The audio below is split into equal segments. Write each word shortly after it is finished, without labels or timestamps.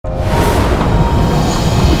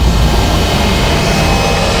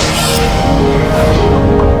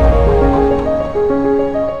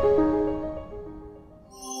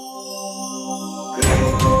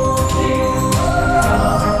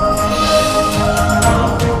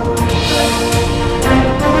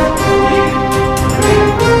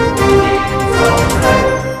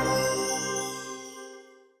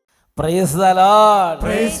Praise the Lord.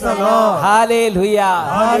 Praise the Lord. Hallelujah.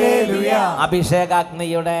 Hallelujah.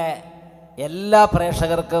 അഭിഷേകാഗ്നിയുടെ എല്ലാ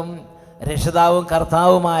പ്രേക്ഷകർക്കും രക്ഷിതാവും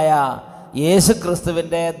കർത്താവുമായ യേശു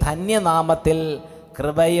ക്രിസ്തുവിൻ്റെ ധന്യനാമത്തിൽ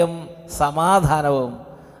കൃപയും സമാധാനവും.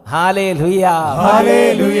 ഹല്ലേലൂയ.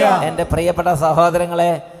 ഹല്ലേലൂയ. എൻ്റെ പ്രിയപ്പെട്ട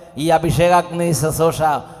സഹോദരങ്ങളെ, ഈ അഭിഷേകാഗ്നി ശുശ്രൂഷ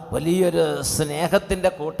വലിയൊരു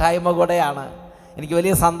സ്നേഹത്തിൻ്റെ കൂട്ടായ്മ കൂടെയാണ്. എനിക്ക്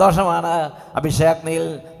വലിയ സന്തോഷമാണ് അഭിഷേകാഗ്നിയിൽ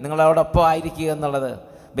നിങ്ങളോടൊപ്പം ആയിരിക്കുക എന്നുള്ളത്.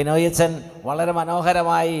 ബിനോയച്ചൻ വളരെ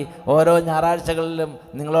മനോഹരമായി ഓരോ ഞായറാഴ്ചകളിലും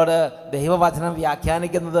നിങ്ങളോട് ദൈവവചനം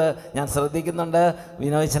വ്യാഖ്യാനിക്കുന്നത് ഞാൻ ശ്രദ്ധിക്കുന്നുണ്ട്.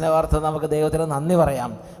 ബിനോയച്ചനെ ഓർത്ത് നമുക്ക് ദൈവത്തിന് നന്ദി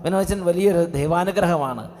പറയാം. ബിനോയച്ചൻ വലിയൊരു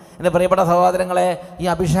ദൈവാനുഗ്രഹമാണ്. എൻ്റെ പ്രിയപ്പെട്ട സഹോദരങ്ങളെ, ഈ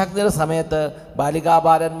അഭിഷേകത്തിൻ്റെ സമയത്ത്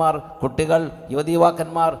ബാലികാബാലന്മാർ, കുട്ടികൾ,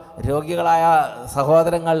 യുവതീവാക്കന്മാർ, രോഗികളായ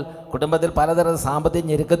സഹോദരങ്ങൾ, കുടുംബത്തിൽ പലതരം സാമ്പത്തിക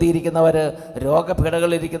ഞെരുക്കത്തിയിരിക്കുന്നവർ,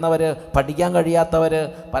 രോഗപീഠകളിരിക്കുന്നവർ, പഠിക്കാൻ കഴിയാത്തവർ,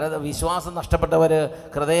 പല വിശ്വാസം നഷ്ടപ്പെട്ടവർ,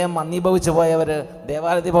 ഹൃദയം മന്ദീഭവിച്ചു പോയവർ,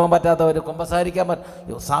 ദേവാലയത്തിൽ പോകാൻ പറ്റാത്തവർ, കുമ്പസാരിക്കാൻ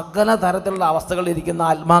സകല തരത്തിലുള്ള അവസ്ഥകളിരിക്കുന്ന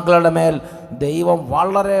ആത്മാക്കളുടെ മേൽ ദൈവം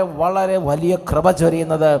വളരെ വളരെ വലിയ കൃപ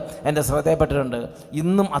ചൊരിയുന്നത് എൻ്റെ ശ്രദ്ധയിൽപ്പെട്ടിട്ടുണ്ട്.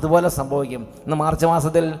 ഇന്നും അതുപോലെ സംഭവിക്കും. ഇന്ന് മാർച്ച്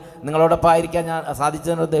മാസത്തിൽ നിങ്ങളോടൊപ്പം ആയിരിക്കാൻ ഞാൻ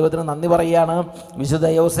സാധിച്ചതിന് ദൈവത്തിന് നന്ദി പറയുകയാണ്. വിശുദ്ധ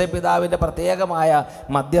യോസേപ്പ് പിതാവിൻ്റെ പ്രത്യേകമായ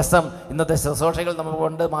മധ്യസ്ഥം ഇന്നത്തെ ശുശ്രൂഷകൾ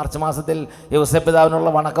നമുക്കുണ്ട്. മാർച്ച് മാസത്തിൽ യോസേപ്പ് പിതാവിനുള്ള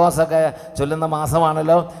വണക്കമാസമൊക്കെ ചൊല്ലുന്ന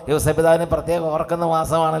മാസമാണല്ലോ. യോസേപ്പ് പിതാവിനെ പ്രത്യേകം ഓർക്കുന്ന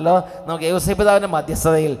മാസമാണല്ലോ. നമുക്ക് യോസേപ്പ് പിതാവിൻ്റെ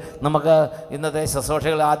മധ്യസ്ഥതയിൽ നമുക്ക് ഇന്നത്തെ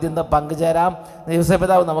ശുശ്രൂഷകൾ ആദ്യം പങ്കുചേരാം. യോസേപ്പ്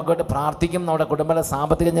പിതാവ് നമുക്ക് വേണ്ടി പ്രാർത്ഥിക്കും. നമ്മുടെ കുടുംബത്തിലെ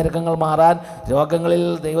സാമ്പത്തിക ഞെരുക്കങ്ങൾ മാറാൻ, രോഗങ്ങളിൽ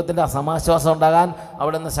ദൈവത്തിൻ്റെ സമാശ്വാസം ഉണ്ടാകാൻ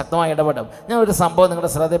അവിടെ നിന്ന് ശക്തമായി ഇടപെടും. ഞാൻ ഒരു സംഭവം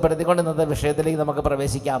നിങ്ങളുടെ ശ്രദ്ധപ്പെടുത്തിക്കൊണ്ട് ഇന്നത്തെ വിഷയത്തിലേക്ക് നമുക്ക്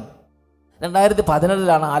പ്രവേശിക്കാം.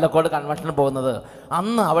 2017 ആലക്കോട് കൺവെൻഷന് പോകുന്നത്.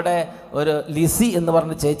 അന്ന് അവിടെ ഒരു ലിസി എന്ന്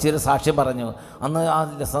പറഞ്ഞ ചേച്ചി ഒരു സാക്ഷ്യം പറഞ്ഞു. അന്ന് ആ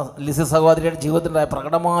ലിസി സഹോദരിയുടെ ജീവിതത്തിലുണ്ടായ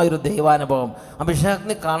പ്രകടമായൊരു ദൈവാനുഭവം.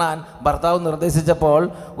 അഭിഷേകത്തിന് കാണാൻ ഭർത്താവ് നിർദ്ദേശിച്ചപ്പോൾ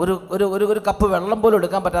ഒരു കപ്പ് വെള്ളം പോലും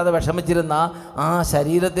എടുക്കാൻ പറ്റാതെ വിഷമിച്ചിരുന്ന ആ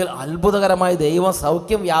ശരീരത്തിൽ അത്ഭുതകരമായി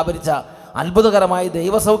ദൈവസൗഖ്യം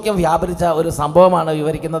വ്യാപരിച്ച ഒരു സംഭവമാണ്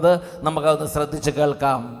വിവരിക്കുന്നത്. നമുക്കതൊന്ന് ശ്രദ്ധിച്ച്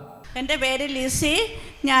കേൾക്കാം. എൻ്റെ പേര് ലിസി.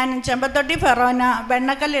 ഞാൻ ചെമ്പത്തൊട്ടി ഫെറോന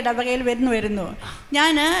വെണ്ണക്കൽ ഇടവകയിൽ വരുന്നു.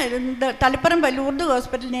 ഞാൻ തളിപ്പറം ലൂർദ്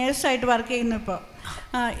ഹോസ്പിറ്റൽ നേഴ്സായിട്ട് വർക്ക് ചെയ്യുന്നു. ഇപ്പോൾ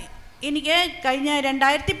എനിക്ക് കഴിഞ്ഞ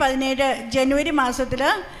 2017 ജനുവരി മാസത്തിൽ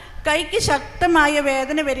കൈക്ക് ശക്തമായ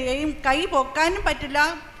വേദന വരികയും കൈ പൊക്കാനും പറ്റില്ല,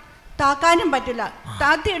 താക്കാനും പറ്റില്ല.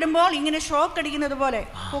 താത്തിയിടുമ്പോൾ ഇങ്ങനെ ഷോക്ക് അടിക്കുന്നത് പോലെ,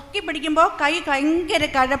 പൊക്കി പിടിക്കുമ്പോൾ കൈ ഭയങ്കര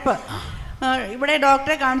കഴപ്പ്. ഇവിടെ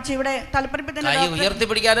ഡോക്ടറെ കാണിച്ചു. ഇവിടെ തലപ്പറപ്പിൽ തന്നെ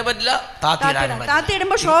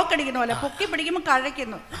താത്തിയിടുമ്പോൾ ഷോക്ക് അടിക്കുന്ന പോലെ, പൊക്കി പിടിക്കുമ്പോൾ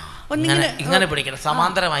കഴയ്ക്കുന്നു. ഒന്നിങ്ങനെ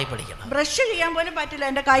സമാന്തരമായി പിടിക്കണം. ബ്രഷ് ചെയ്യാൻ പോലും പറ്റില്ല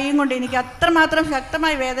എൻ്റെ കൈയും കൊണ്ട്. എനിക്ക് അത്രമാത്രം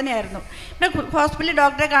ശക്തമായ വേദനയായിരുന്നു. ഇവിടെ ഹോസ്പിറ്റലിൽ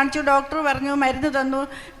ഡോക്ടറെ കാണിച്ചു. ഡോക്ടർ പറഞ്ഞു, മരുന്ന് തന്നു,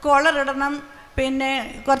 കോളർ ഇടണം, പിന്നെ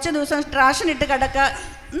കുറച്ച് ദിവസം ട്രാഷൻ ഇട്ട് കിടക്കുക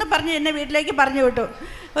എന്ന് പറഞ്ഞ് എന്നെ വീട്ടിലേക്ക് പറഞ്ഞു വിട്ടു.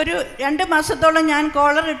 ഒരു 2 മാസത്തോളം ഞാൻ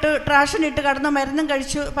കോളർ ഇട്ട് ട്രാഷൻ ഇട്ട് കിടന്ന് മരുന്നും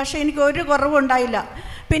കഴിച്ചു. പക്ഷേ എനിക്ക് ഒരു കുറവും ഉണ്ടായില്ല.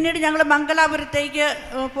 പിന്നീട് ഞങ്ങൾ മംഗലാപുരത്തേക്ക്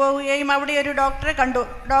പോവുകയും അവിടെ ഒരു ഡോക്ടറെ കണ്ടു.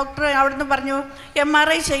 ഡോക്ടർ അവിടുന്ന് പറഞ്ഞു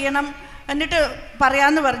MRI ചെയ്യണം, എന്നിട്ട്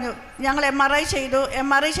പറയാമെന്ന് പറഞ്ഞു. ഞങ്ങൾ MRI ചെയ്തു.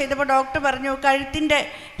 MRI ചെയ്തപ്പോൾ ഡോക്ടർ പറഞ്ഞു കഴുത്തിൻ്റെ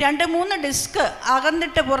 2-3 ഡിസ്ക്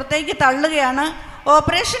അകന്നിട്ട് പുറത്തേക്ക് തള്ളുകയാണ്.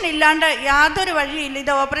 ഓപ്പറേഷൻ ഇല്ലാണ്ട് യാതൊരു വഴിയില്ല,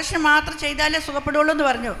 ഇത് ഓപ്പറേഷൻ മാത്രം ചെയ്താലേ സുഖപ്പെടുള്ളൂ എന്ന്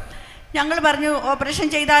പറഞ്ഞു. ഞങ്ങൾ പറഞ്ഞു ഓപ്പറേഷൻ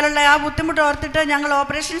ചെയ്താലുള്ള ആ ബുദ്ധിമുട്ട് ഓർത്തിട്ട് ഞങ്ങൾ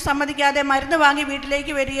ഓപ്പറേഷൻ സമ്മതിക്കാതെ മരുന്ന് വാങ്ങി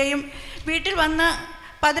വീട്ടിലേക്ക് വരികയും വീട്ടിൽ വന്ന്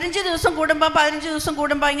 15 ദിവസം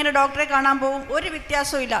കൂടുമ്പോൾ ഇങ്ങനെ ഡോക്ടറെ കാണാൻ പോകും. ഒരു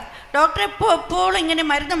വ്യത്യാസവും ഇല്ല. ഡോക്ടർ എപ്പോഴും ഇങ്ങനെ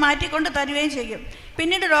മരുന്ന് മാറ്റിക്കൊണ്ട് തരുകയും ചെയ്യും.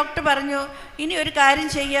 പിന്നീട് ഡോക്ടർ പറഞ്ഞു ഇനി ഒരു കാര്യം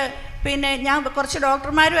ചെയ്യുക, പിന്നെ ഞാൻ കുറച്ച്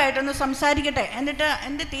ഡോക്ടർമാരുമായിട്ടൊന്ന് സംസാരിക്കട്ടെ, എന്നിട്ട്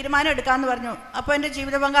എൻ്റെ തീരുമാനം എടുക്കാമെന്ന് പറഞ്ഞു. അപ്പോൾ എൻ്റെ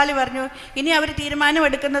ജീവിത പങ്കാളി പറഞ്ഞു ഇനി അവർ തീരുമാനം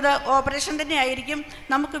എടുക്കുന്നത് ഓപ്പറേഷൻ തന്നെ ആയിരിക്കും,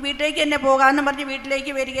 നമുക്ക് വീട്ടിലേക്ക് തന്നെ പോകാമെന്ന് പറഞ്ഞ്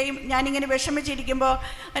വീട്ടിലേക്ക് വരികയും ഞാനിങ്ങനെ വിഷമിച്ചിരിക്കുമ്പോൾ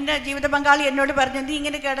എൻ്റെ ജീവിത പങ്കാളി എന്നോട് പറഞ്ഞു നീ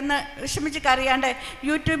ഇങ്ങനെ കിടന്ന് വിഷമിച്ച് കറിയാണ്ട്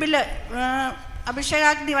യൂട്യൂബിൽ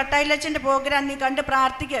അഭിഷേകാഗ്നി വട്ടായിലച്ചൻ്റെ പ്രോഗ്രാം നീ കണ്ട്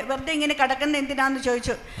പ്രാർത്ഥിക്കുക, വെറുതെ ഇങ്ങനെ കിടക്കുന്ന എന്തിനാന്ന്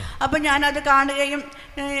ചോദിച്ചു. അപ്പോൾ ഞാനത് കാണുകയും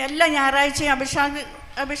എല്ലാ ഞായറാഴ്ചയും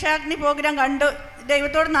അഭിഷേകാഗ്നി പ്രോഗ്രാം കണ്ടു.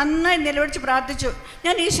 ദൈവത്തോട് നന്നായി നിലവിളിച്ച് പ്രാർത്ഥിച്ചു.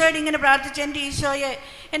 ഞാൻ ഈശോയോട് ഇങ്ങനെ പ്രാർത്ഥിച്ചു, എൻ്റെ ഈശോയെ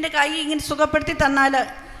എൻ്റെ കൈ ഇങ്ങനെ സുഖപ്പെടുത്തി തന്നാൽ.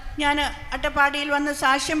 ഞാൻ അട്ടപ്പാടിയിൽ വന്ന്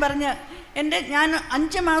സാക്ഷ്യം പറഞ്ഞ് ഞാൻ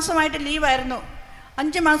 5 മാസമായിട്ട് ലീവായിരുന്നു.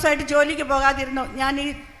 5 മാസമായിട്ട് ജോലിക്ക് പോകാതിരുന്നു. ഞാൻ ഈ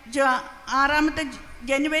 6ാമത്തെ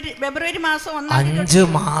ഫെബ്രുവരി മാസം 5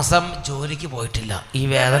 മാസം ജോലിക്ക് പോയിട്ടില്ല ഈ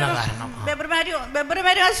വേദന കാരണം. ഫെബ്രുവരി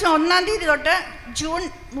മാസം 1-ാം തീയതി തൊട്ട് ജൂൺ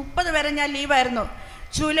 30 വരെ ഞാൻ ലീവായിരുന്നു.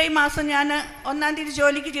 ജൂലൈ മാസം ഞാൻ 1-ാം തീയതി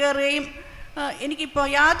ജോലിക്ക് കയറുകയും എനിക്കിപ്പോൾ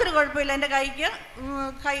യാതൊരു കുഴപ്പമില്ല, എൻ്റെ കൈക്ക്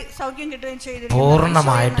സൗഖ്യം കിട്ടുകയും ചെയ്തു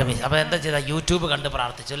പൂർണ്ണമായിട്ടും. അപ്പോൾ എന്താ ചെയ്ത യൂട്യൂബ് കണ്ട്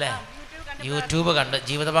പ്രാർത്ഥിച്ചു അല്ലേ? യൂട്യൂബ് കണ്ട്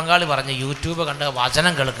ജീവിത പങ്കാളി പറഞ്ഞു യൂട്യൂബ് കണ്ട്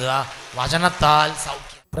വചനം കേൾക്കുക, വചനത്താൽ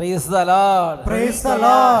സൗഖ്യം. Praise the Lord. Praise the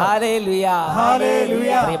Lord. Hallelujah.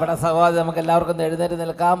 Hallelujah. പ്രിയപ്പെട്ട സഹോദരൻ, നമുക്ക് എല്ലാവർക്കും എഴുന്നേറ്റ്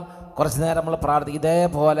നിൽക്കാം. കുറച്ച് നേരം നമ്മൾ പ്രാർത്ഥിക്കും.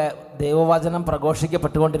 ഇതേപോലെ ദൈവവചനം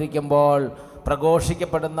പ്രഘോഷിക്കപ്പെട്ടുകൊണ്ടിരിക്കുമ്പോൾ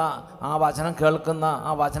പ്രഘോഷിക്കപ്പെടുന്ന ആ വചനം കേൾക്കുന്ന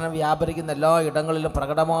ആ വചനം വ്യാപരിക്കുന്ന എല്ലാ ഇടങ്ങളിലും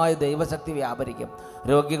പ്രകടമായ ദൈവശക്തി വ്യാപരിക്കും.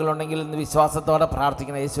 രോഗികളുണ്ടെങ്കിൽ ഇന്ന് വിശ്വാസത്തോടെ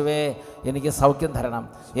പ്രാർത്ഥിക്കണം. യേശുവേ, എനിക്ക് സൗഖ്യം തരണം.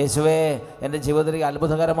 യേശുവേ, എൻ്റെ ജീവിതത്തിൽ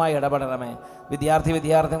അത്ഭുതകരമായി ഇടപെടണമേ.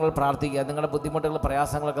 വിദ്യാർത്ഥികൾ പ്രാർത്ഥിക്കുക. നിങ്ങളുടെ ബുദ്ധിമുട്ടുകൾ,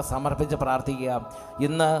 പ്രയാസങ്ങളൊക്കെ സമർപ്പിച്ച് പ്രാർത്ഥിക്കുക.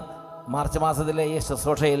 ഇന്ന് മാർച്ച് മാസത്തിലെ ഈ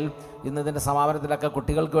ശുശ്രൂഷയിൽ ഇതിൻ്റെ സമാപനത്തിലൊക്കെ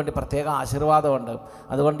കുട്ടികൾക്ക് വേണ്ടി പ്രത്യേക ആശീർവാദമുണ്ട്.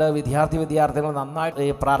 അതുകൊണ്ട് വിദ്യാർത്ഥികൾ നന്നായിട്ട്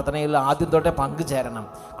ഈ പ്രാർത്ഥനയിൽ ആദ്യം തൊട്ടേ പങ്കുചേരണം.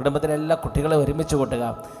 കുടുംബത്തിലെ എല്ലാ കുട്ടികളെ ഒരുമിച്ച് കൂട്ടുക.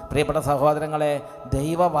 പ്രിയപ്പെട്ട സഹോദരങ്ങളെ,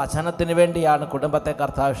 ദൈവവചനത്തിന് വേണ്ടിയാണ് കുടുംബത്തെ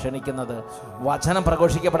കർത്താവ് ക്ഷണിക്കുന്നത്. വചനം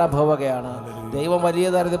പ്രഘോഷിക്കപ്പെടാൻ പോവുകയാണ്. ദൈവം വലിയ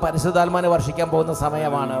തരത്തിൽ പരിശുദ്ധാത്മാവിനെ വർഷിക്കാൻ പോകുന്ന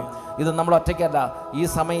സമയമാണ്. ഇത് നമ്മൾ ഒറ്റയ്ക്കല്ല. ഈ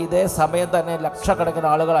സമയം, ഇതേ സമയം തന്നെ ലക്ഷക്കണക്കിന്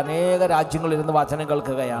ആളുകൾ അനേക രാജ്യങ്ങളിൽ ഇരുന്ന് വചനം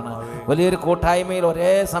കേൾക്കുകയാണ്. വലിയൊരു കൂട്ടായ്മയിൽ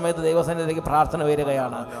ഒരേ സമയത്ത് ദൈവസന്നിധിയിലേക്ക് പ്രാർത്ഥന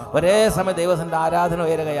ഉയരുകയാണ്. ഒരേ സമയം ദൈവസന്നിധിയുടെ ആരാധന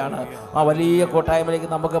ഉയരുകയാണ്. ആ വലിയ കൂട്ടായ്മയിലേക്ക്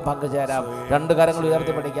നമുക്ക് പങ്കുചേരാം. രണ്ട് കരങ്ങൾ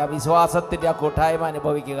ഉയർത്തിപ്പിടിക്കാം. വിശ്വാസത്തിൻ്റെ ആ കൂട്ടായ്മ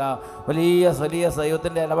അനുഭവിക്കുക. വലിയ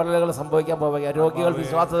ദൈവത്തിൻ്റെ ഇടപെടലുകൾ സംഭവിക്കാൻ പോവുക. രോഗികൾ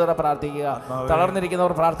വിശ്വാസത്തോടെ പ്രാർത്ഥിക്കുക.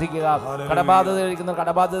 തളർന്നിരിക്കുന്നവർ പ്രാർത്ഥിക്കുക. കടബാധിതരിക്കുന്നവർ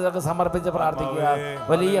കടബാധിതർക്ക് സമർപ്പിച്ച് പ്രാർത്ഥിക്കുക.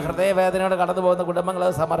 വലിയ ഹൃദയവേദനയോടെ കടന്നു പോകുന്ന കുടുംബങ്ങളെ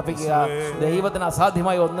സമർപ്പിക്കുക. ദൈവത്തിന്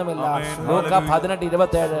അസാധ്യമായ ഒന്നുമില്ല. ലൂക്ക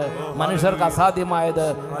 18:27 മനുഷ്യർക്ക് അസാധ്യമായത്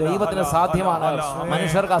ദൈവത്തിന് സാധ്യമാണ്.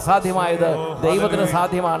 മനുഷ്യർക്ക് അസാധ്യമായത് ദൈവത്തിന്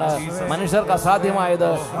സാധ്യമാണ്. മനുഷ്യർക്ക് അസാധ്യമായത്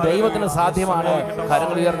ദൈവത്തിന് സാധ്യമാണ്.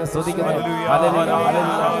 കരങ്ങൾ ഉയർന്ന് സ്തുതിക്കുന്നു. ഹല്ലേലൂയ,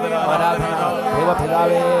 ഹല്ലേലൂയ, ആരാധന.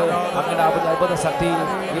 ദൈവപിതാവേ, അങ്ങയുടെ അത്ഭുത ശക്തി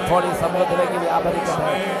ഇപ്പോൾ ഈ സമൂഹത്തിലേക്ക്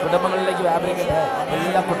വ്യാപരിക്കട്ടെ, കുടുംബങ്ങളിലേക്ക് വ്യാപരിക്കട്ടെ.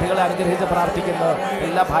 എല്ലാ കുട്ടികളെ അനുഗ്രഹിച്ച് പ്രാർത്ഥിക്കുന്നു.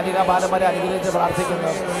 എല്ലാ ബാലികാബാലന്മാരെ അനുഗ്രഹിച്ച്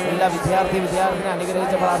പ്രാർത്ഥിക്കുന്നു. എല്ലാ വിദ്യാർത്ഥിനെ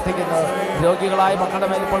അനുഗ്രഹിച്ച് പ്രാർത്ഥിക്കുന്നു. രോഗികളായ മക്കളുടെ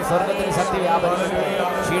മേൽ ഇപ്പോൾ സ്വർഗത്തിന് ശക്തി വ്യാപരിക്കട്ടെ.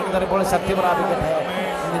 ക്ഷീണിതർ ഇപ്പോൾ ശക്തി പ്രാപിക്കട്ടെ.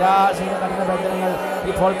 നിരാശയുടെ കഠിന ബന്ധനങ്ങൾ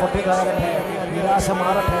ഇപ്പോൾ പൊട്ടിത്തകരട്ടെ. നിരാശ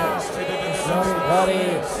മാറട്ടെ. Glory,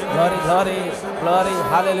 glory, glory, glory.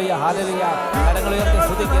 Hallelujah, hallelujah. കരങ്ങൾ ഉയർത്തി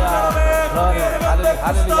സ്തുതിക്കുക. Glory, hallelujah,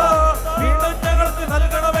 hallelujah.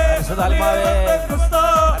 പരിശുദ്ധാത്മാവേ,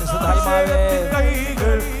 പരിശുദ്ധാത്മാവേ,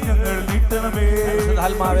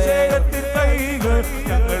 പരിശുദ്ധാത്മാവേ,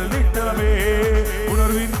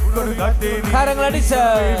 കരങ്ങളടിച്ച്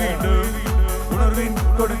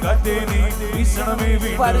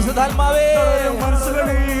പരിശുദ്ധാത്മാവേ,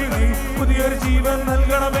 പുതിയൊരു ജീവൻ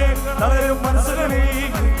നൽകണമേ. തളരും മനസ്സുകളിൽ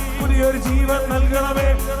പുതിയൊരു ജീവൻ നൽകണമേ.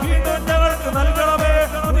 വീണ്ടും ഞങ്ങൾക്ക് നൽകണമേ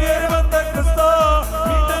പുതിയൊരു ബന്ധം ക്രിസ്തു.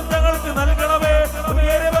 വീണ്ടും ഞങ്ങൾക്ക് നൽകണമേ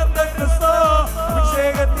പുതിയൊരു ബന്ധം ക്രിസ്തു.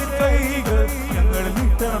 അഭിഷേകത്തിൻ കൈകൾ ഞങ്ങൾ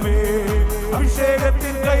നീട്ടണമേ.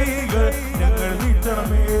 അഭിഷേകത്തിൻ കൈകൾ ഞങ്ങൾ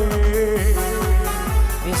നീട്ടണമേ.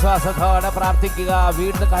 വിശ്വാസത്തോടെ പ്രാർത്ഥിക്കുക.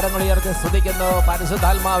 വീണ്ടും കരങ്ങൾ ഉയർത്തി സ്തുതിക്കുന്നു.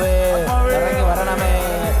 പരിശുദ്ധാത്മാവേ, ഇറങ്ങി വരണമേ.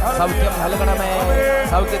 സൗഖ്യം നൽകണമേ.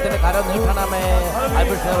 സൗഖ്യത്തിന് കരം നീട്ടണമേ.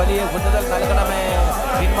 അഭിഷേക വലിയ വിടുതൽ നൽകണമേ.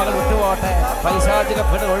 തിന്മകൾ വിട്ടുപോകട്ടെ. പൈശാചിക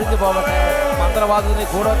പീഡ ഒഴിഞ്ഞു പോകട്ടെ. മന്ത്രവാദത്തിന്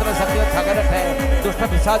കൂടോത്തിന് ശക്തി തകരട്ടെ.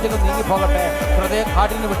 ദുഷ്ടപിശാചികൾ നീങ്ങിപ്പോകട്ടെ. ഹൃദയ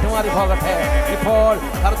കാഠിന്യം വിട്ടുമാറി പോകട്ടെ. ഇപ്പോൾ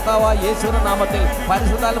കർത്താവായ യേശുവിന്റെ നാമത്തിൽ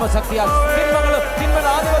പരിശുദ്ധാത്മ ശക്തിയാൽ തിന്മകളും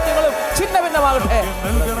ആധിപത്യങ്ങളും ഛിന്ന ഭിന്നമാകട്ടെ.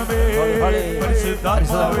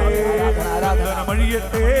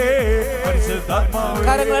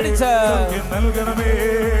 കരങ്ങളടിച്ച്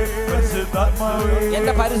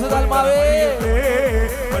എന്റെ പരിശുദ്ധാത്മാവേ,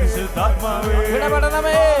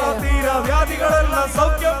 ഇടപെടണമേ. വ്യാധികളെല്ലാം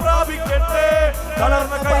സൗഖ്യം പ്രാപിക്കട്ടെ.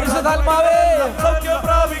 പരിശുദ്ധാത്മാവേ, സൗഖ്യം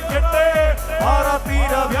പ്രാപിക്കട്ടെ.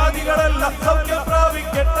 മാറാത്തീര വ്യാധികളെല്ലാം സൗഖ്യം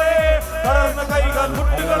പ്രാപിക്കട്ടെ. തളർന്ന കൈകൾ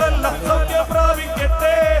മുട്ടുകളെല്ലാം സൗഖ്യം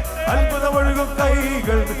പ്രാപിക്കട്ടെ. അത്ഭുതമൊഴുകും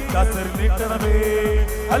കൈകൾ കസർ നീട്ടണമേ.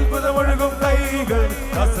 അത്ഭുതമൊഴുകും കൈകൾ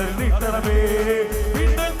കസർ നീട്ടണമേ.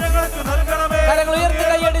 വീണ്ടും ഞങ്ങൾക്ക് നൽകണമേ. കരങ്ങൾ ഉയർത്തി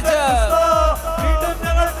കൈയടിച്ച് വീണ്ടും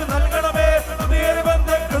ഞങ്ങൾക്ക് നൽകണമേ പുതിയൊരു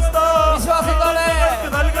ബന്ധം ക്രിസ്തു. വിശ്വാസത്തോടെ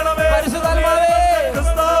നൽകണമേ പരിശുദ്ധാത്മാവേ,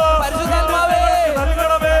 പരിശുദ്ധാത്മാവേ,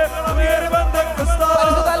 നൽകണമേ പുതിയൊരു ബന്ധം ക്രിസ്തു.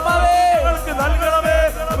 പരിശുദ്ധാത്മാവേ, ഞങ്ങൾക്ക് നൽകണമേ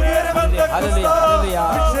പുതിയൊരു ബന്ധം ക്രിസ്തു.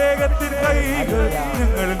 അഭിഷേകത്തിൻ കൈകൾ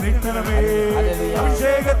ഞങ്ങൾ നീട്ടണമേ.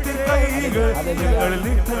 അഭിഷേകത്തിൻ കൈകൾ ഞങ്ങൾ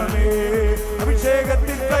നീട്ടണമേ.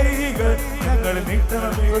 അഭിഷേകത്തിൻ കൈകൾ ഞങ്ങൾ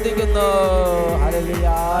നീട്ടണമേ. സ്തുതിക്കുന്നു. ഹല്ലേലൂയ.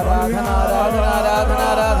 ആരാധന, ആരാധന, ആരാധന,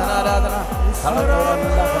 ആരാധന, ആരാധന.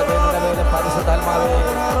 തളർന്നവരെല്ലാം ഹൃദയങ്ങളുടെ മേലെ പരിശുദ്ധാത്മാവേ,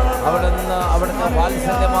 അവിടുന്ന്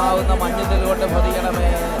വാത്സല്യമാവുന്ന മഞ്ഞുതൽ കൊണ്ട് പൊതിയണമേ.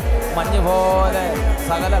 മഞ്ഞ് പോലെ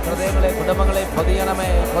സകല ഹൃദയങ്ങളെ, കുടുംബങ്ങളെ പൊതിയണമേ.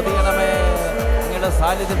 അങ്ങയുടെ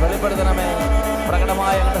സാന്നിധ്യം വെളിപ്പെടുത്തണമേ.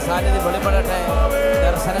 പ്രകടമായ അങ്ങയുടെ സാന്നിധ്യം വെളിപ്പെടട്ടെ.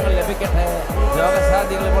 ദർശനങ്ങൾ ലഭിക്കട്ടെ.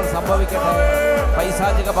 രോഗശാന്തികൾ ഇപ്പോൾ സംഭവിക്കട്ടെ.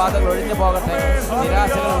 പൈശാചിക ബാധകൾ ഒഴിഞ്ഞു പോകട്ടെ.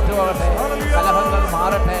 നിരാശകൾ വിട്ടുപോകട്ടെ. കലഹങ്ങൾ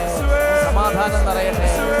മാറട്ടെ. സമാധാനം നിറയട്ടെ.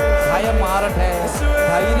 ഭയം മാറട്ടെ.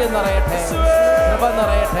 ധൈര്യം നിറയട്ടെ. കൃപ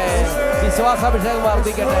നിറയട്ടെ. വിശ്വാസാഭിഷേകം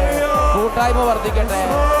വർദ്ധിക്കട്ടെ. കൂട്ടായ്മ വർദ്ധിക്കട്ടെ.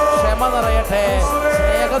 ക്ഷമ നിറയട്ടെ.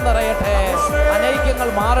 സ്നേഹം അഭിഷേകം നിറയട്ടെ, അനൈക്യങ്ങൾ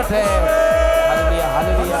മാറട്ടെ. Hallelujah,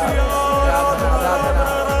 hallelujah. ആരാധന, ആരാധന,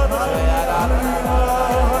 യേശുവേ, ആരാധന,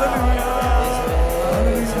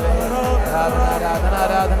 യേശുവേ, ആരാധന, ആരാധന,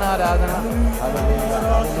 ആരാധന, ആരാധന. Hallelujah,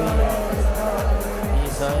 hallelujah.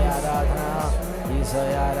 ഈശോയെ ആരാധന,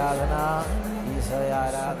 ഈശോയെ ആരാധന, ഈശോയെ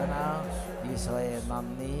ആരാധന, ഈശോയെ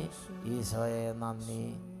നന്ദി, ഈശോയെ നന്ദി,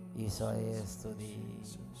 ഈശോയെ സ്തുതി.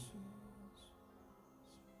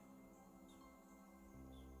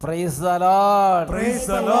 Praise the Lord. Praise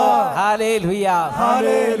the Lord. Hallelujah.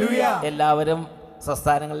 Hallelujah. എല്ലാവരും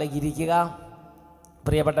സ്വസ്ഥാനങ്ങളിലേക്ക് ഇരിക്കുക.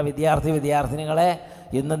 പ്രിയപ്പെട്ട വിദ്യാർത്ഥിനികളെ,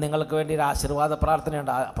 ഇന്ന് നിങ്ങൾക്ക് വേണ്ടി ഒരു ആശീർവാദ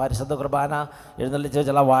പ്രാർത്ഥനയുണ്ട്. പരിശുദ്ധ കുർബാന എഴുന്നള്ളിച്ച്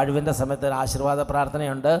വെച്ചുള്ള വാഴുവിൻ്റെ സമയത്ത് ഒരു ആശീർവാദ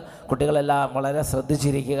പ്രാർത്ഥനയുണ്ട്. കുട്ടികളെല്ലാം വളരെ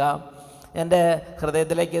ശ്രദ്ധിച്ചിരിക്കുക. എൻ്റെ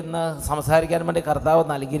ഹൃദയത്തിലേക്ക് ഇന്ന് സംസാരിക്കാൻ വേണ്ടി കർത്താവ്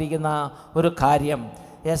നൽകിയിരിക്കുന്ന ഒരു കാര്യം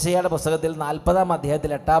യെശയ്യായുടെ പുസ്തകത്തിൽ 40-ാം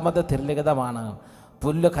അധ്യായത്തിൽ 8-ാമത്തെ തിരുലിഖിതമാണ്.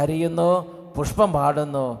 പുല്ല് കരിയുന്നു, പുഷ്പം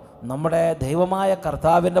പാടുന്നു. നമ്മുടെ ദൈവമായ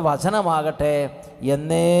കർത്താവിൻ്റെ വചനമാകട്ടെ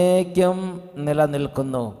എന്നേക്കും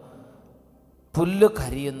നിലനിൽക്കുന്നു. പുല്ല്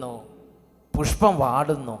കരിയുന്നു, പുഷ്പം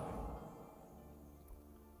വാടുന്നു.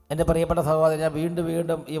 എൻ്റെ പ്രിയപ്പെട്ട സഹോദരൻ, ഞാൻ വീണ്ടും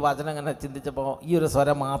ഈ വചനം ഇങ്ങനെ ചിന്തിച്ചപ്പോൾ ഈ ഒരു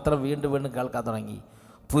സ്വരം മാത്രം വീണ്ടും കേൾക്കാൻ തുടങ്ങി.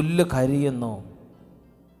 പുല്ല് കരിയുന്നു,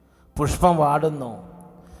 പുഷ്പം വാടുന്നു.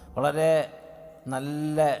 വളരെ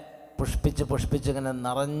നല്ല പുഷ്പിച്ച് ഇങ്ങനെ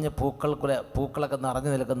നിറഞ്ഞ് പൂക്കളൊക്കെ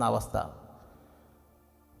നിറഞ്ഞു നിൽക്കുന്ന അവസ്ഥ.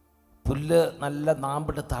 പുല്ല് നല്ല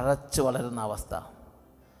നാമ്പിട്ട് തഴച്ച് വളരുന്ന അവസ്ഥ.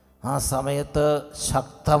 ആ സമയത്ത്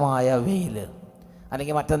ശക്തമായ വെയിൽ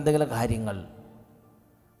അല്ലെങ്കിൽ മറ്റെന്തെങ്കിലും കാര്യങ്ങൾ,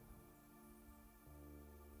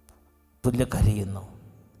 പുല്ല് കരിയുന്നു,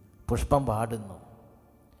 പുഷ്പം പാടുന്നു.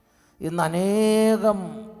 ഇന്ന് അനേകം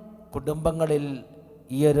കുടുംബങ്ങളിൽ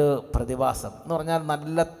ഈ ഒരു പ്രതിഭാസം എന്ന് പറഞ്ഞാൽ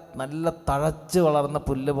നല്ല തഴച്ച് വളർന്ന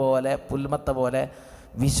പുൽമത്ത പോലെ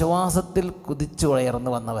വിശ്വാസത്തിൽ കുതിച്ചു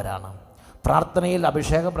ഉയർന്നു വന്നവരാണ്. പ്രാർത്ഥനയിൽ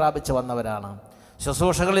അഭിഷേകം പ്രാപിച്ച് വന്നവരാണ്.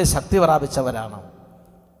 ശുശ്രൂഷകളിൽ ശക്തി പ്രാപിച്ചവരാണ്.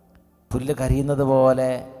 പുല്ല് കരിയുന്നത് പോലെ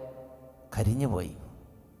കരിഞ്ഞുപോയി.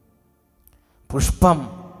 പുഷ്പം,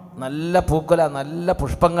 നല്ല പൂക്കുല, നല്ല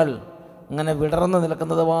പുഷ്പങ്ങൾ ഇങ്ങനെ വിടർന്ന്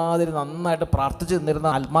നിൽക്കുന്നത് മാതിരി നന്നായിട്ട് പ്രാർത്ഥിച്ചു നിന്നിരുന്ന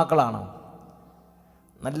ആത്മാക്കളാണ്.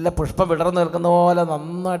 നല്ല പുഷ്പം വിടർന്ന് നിൽക്കുന്ന പോലെ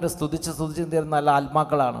നന്നായിട്ട് സ്തുതിച്ച് നിന്നിരുന്ന നല്ല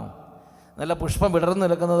ആത്മാക്കളാണ്. നല്ല പുഷ്പം വിടർന്ന്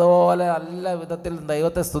നിൽക്കുന്നത് പോലെ നല്ല വിധത്തിൽ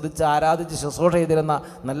ദൈവത്തെ സ്തുതിച്ച് ആരാധിച്ച് ശുശ്രൂഷ ചെയ്തിരുന്ന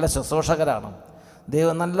നല്ല ശുശ്രൂഷകരാണ്.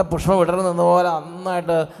 നല്ല പുഷ്പം വിടർന്ന് നിന്നതുപോലെ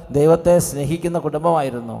നന്നായിട്ട് ദൈവത്തെ സ്നേഹിക്കുന്ന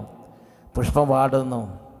കുടുംബമായിരുന്നു. പുഷ്പം വാടുന്നു.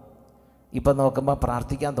 ഇപ്പം നോക്കുമ്പോൾ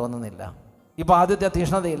പ്രാർത്ഥിക്കാൻ തോന്നുന്നില്ല. ഇപ്പോൾ ആദ്യത്തെ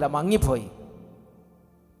തീഷ്ണതയില്ല, മങ്ങിപ്പോയി.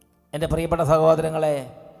 എൻ്റെ പ്രിയപ്പെട്ട സഹോദരങ്ങളെ,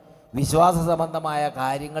 വിശ്വാസ സംബന്ധമായ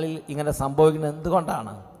കാര്യങ്ങളിൽ ഇങ്ങനെ സംഭവിക്കുന്നത്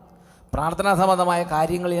എന്തുകൊണ്ടാണ്? പ്രാർത്ഥനാ സംബന്ധമായ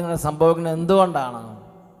കാര്യങ്ങളിൽ ഇങ്ങനെ സംഭവിക്കുന്നത് എന്തുകൊണ്ടാണ്?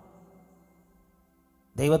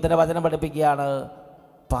 ദൈവത്തിൻ്റെ വചനം പഠിപ്പിക്കുകയാണ്,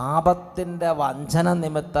 പാപത്തിൻ്റെ വഞ്ചന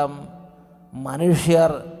നിമിത്തം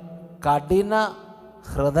മനുഷ്യർ കഠിന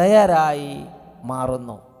ഹൃദയരായി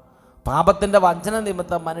മാറുന്നു. പാപത്തിൻ്റെ വഞ്ചന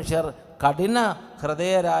നിമിത്തം മനുഷ്യർ കഠിന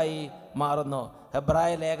ഹൃദയരായി മാറുന്നു.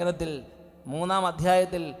 ഹെബ്രായ ലേഖനത്തിൽ 3-ാം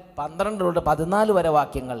അധ്യായത്തിൽ 12-14 വരെ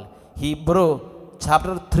വാക്യങ്ങൾ. Hebrews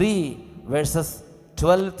chapter 3 verses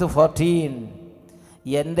 12-14.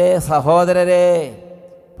 എൻ്റെ സഹോദരരെ,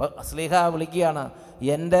 സ്ലീഹ വിളിക്കുകയാണ്,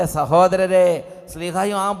 എൻ്റെ സഹോദരരെ.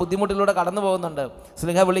 സ്ലീഹായും ആ ബുദ്ധിമുട്ടിലൂടെ കടന്നു പോകുന്നുണ്ട്.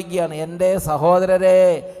 സ്ലീഹ വിളിക്കുകയാണ്, എൻ്റെ സഹോദരരെ,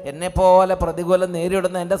 എന്നെപ്പോലെ പ്രതികൂലം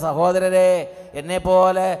നേരിടുന്ന എൻ്റെ സഹോദരരെ,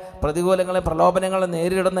 എന്നെപ്പോലെ പ്രതികൂലങ്ങളും പ്രലോഭനങ്ങളും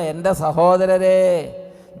നേരിടുന്ന എൻ്റെ സഹോദരരെ,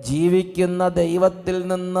 ജീവിക്കുന്ന ദൈവത്തിൽ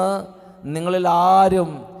നിന്ന് നിങ്ങളിൽ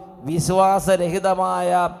ആരും വിശ്വാസരഹിതമായ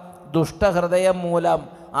ദുഷ്ടഹൃദയം മൂലം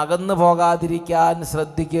അകന്നു പോകാതിരിക്കാൻ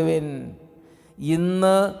ശ്രദ്ധിക്കുവിൻ.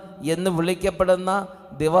 ഇന്ന് എന്ന് വിളിക്കപ്പെടുന്ന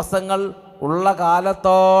ദിവസങ്ങൾ ഉള്ള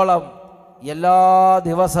കാലത്തോളം എല്ലാ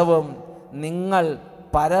ദിവസവും നിങ്ങൾ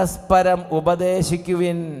പരസ്പരം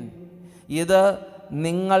ഉപദേശിക്കുവിൻ. ഇത്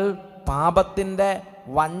നിങ്ങൾ പാപത്തിൻ്റെ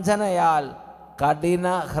വഞ്ചനയാൽ കഠിന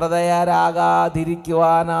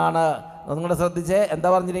ഹൃദയരാകാതിരിക്കുവാനാണ്. നിങ്ങളുടെ ശ്രദ്ധിച്ചേ, എന്താ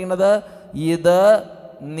പറഞ്ഞിരിക്കുന്നത്? ഇത്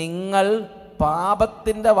നിങ്ങൾ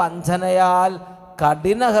പാപത്തിൻ്റെ വഞ്ചനയാൽ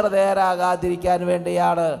കഠിന ഹൃദയരാകാതിരിക്കാൻ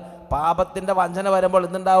വേണ്ടിയാണ്. പാപത്തിൻ്റെ വഞ്ചന വരുമ്പോൾ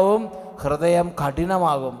എന്തുണ്ടാവും? ഹൃദയം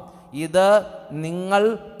കഠിനമാകും. ഇത് നിങ്ങൾ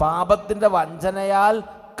പാപത്തിൻ്റെ വഞ്ചനയാൽ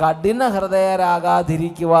കഠിന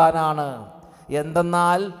ഹൃദയരാകാതിരിക്കുവാനാണ്.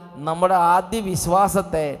 എന്തെന്നാൽ നമ്മുടെ ആദ്യ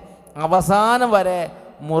വിശ്വാസത്തെ അവസാനം വരെ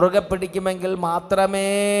മുറുകെ പിടിക്കുമെങ്കിൽ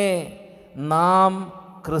മാത്രമേ നാം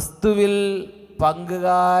ക്രിസ്തുവിൽ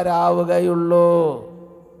പങ്കുകാരാവുകയുള്ളൂ.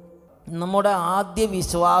 നമ്മുടെ ആദ്യ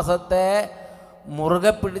വിശ്വാസത്തെ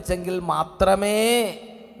മുറുകെ പിടിച്ചെങ്കിൽ മാത്രമേ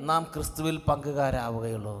നാം ക്രിസ്തുവിൽ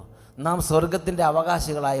പങ്കുകാരാവുകയുള്ളൂ. നാം സ്വർഗത്തിൻ്റെ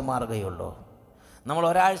അവകാശികളായി മാറുകയുള്ളൂ. നമ്മൾ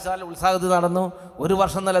ഒരാഴ്ച നല്ല ഉത്സാഹത്തിൽ നടന്നു, ഒരു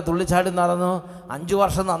വർഷം നല്ല തുള്ളിച്ചാടി നടന്നു, 5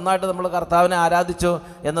 വർഷം നന്നായിട്ട് നമ്മൾ കർത്താവിനെ ആരാധിച്ചു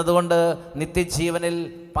എന്നതുകൊണ്ട് നിത്യജീവനിൽ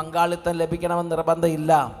പങ്കാളിത്തം ലഭിക്കണമെന്ന്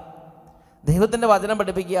നിർബന്ധമില്ല. ദൈവത്തിൻ്റെ വചനം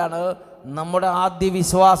പഠിപ്പിക്കുകയാണ്, നമ്മുടെ ആദ്യ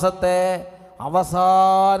വിശ്വാസത്തെ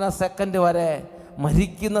അവസാന സെക്കൻഡ് വരെ,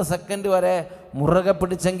 മരിക്കുന്ന സെക്കൻഡ് വരെ മുറുകെ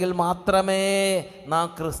പിടിച്ചെങ്കിൽ മാത്രമേ നാം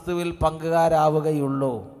ക്രിസ്തുവിൽ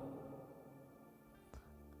പങ്കുകാരാവുകയുള്ളൂ.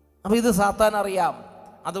 അപ്പോൾ ഇത് സാത്താൻ അറിയാം.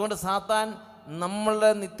 അതുകൊണ്ട് സാത്താൻ, നമ്മളുടെ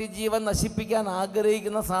നിത്യജീവൻ നശിപ്പിക്കാൻ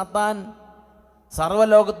ആഗ്രഹിക്കുന്ന സാത്താൻ,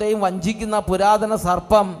 സർവ്വലോകത്തെയും വഞ്ചിക്കുന്ന പുരാതന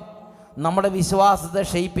സർപ്പം, നമ്മുടെ വിശ്വാസത്തെ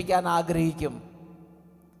ക്ഷയിപ്പിക്കാൻ ആഗ്രഹിക്കും.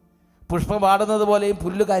 പുഷ്പം പാടുന്നത് പോലെയും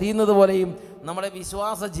പുല്ല് കരിയുന്നത് പോലെയും നമ്മുടെ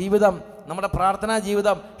വിശ്വാസ ജീവിതം, നമ്മുടെ പ്രാർത്ഥനാ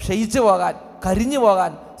ജീവിതം ക്ഷയിച്ചു പോകാൻ, കരിഞ്ഞു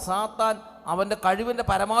പോകാൻ സാത്താൻ അവൻ്റെ കഴിവിൻ്റെ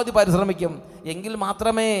പരമാവധി പരിശ്രമിക്കും. എങ്കിൽ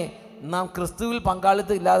മാത്രമേ നാം ക്രിസ്തുവിൽ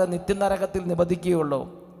പങ്കാളിത്തം ഇല്ലാതെ നിത്യനരകത്തിൽ നിബന്ധിക്കുകയുള്ളൂ.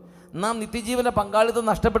 നാം നിത്യജീവൻ്റെ പങ്കാളിത്തം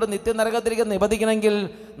നഷ്ടപ്പെട്ട് നിത്യനരകത്തിലേക്ക് നിബന്ധിക്കണമെങ്കിൽ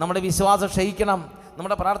നമ്മുടെ വിശ്വാസം ക്ഷയിക്കണം,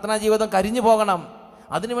 നമ്മുടെ പ്രാർത്ഥനാ ജീവിതം കരിഞ്ഞു പോകണം.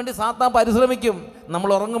 അതിനുവേണ്ടി സാത്താൻ പരിശ്രമിക്കും. നമ്മൾ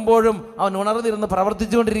ഉറങ്ങുമ്പോഴും അവൻ ഉണർന്നിരുന്ന്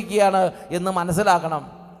പ്രവർത്തിച്ചുകൊണ്ടിരിക്കുകയാണ് എന്ന് മനസ്സിലാക്കണം.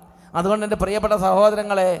 അതുകൊണ്ട് എൻ്റെ പ്രിയപ്പെട്ട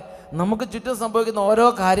സഹോദരങ്ങളെ, നമുക്ക് ചുറ്റും സംഭവിക്കുന്ന ഓരോ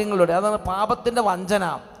കാര്യങ്ങളിലൂടെ, അതാണ് പാപത്തിൻ്റെ വഞ്ചന.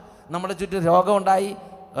 നമ്മുടെ ചുറ്റും രോഗമുണ്ടായി,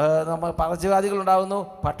 നമ്മൾ പകർച്ചവ്യാധികളുണ്ടാകുന്നു,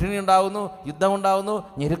 പട്ടിണി ഉണ്ടാകുന്നു, യുദ്ധമുണ്ടാകുന്നു,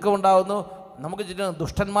 ഞെരുക്കമുണ്ടാകുന്നു, നമുക്ക് ചുറ്റും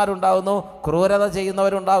ദുഷ്ടന്മാരുണ്ടാകുന്നു, ക്രൂരത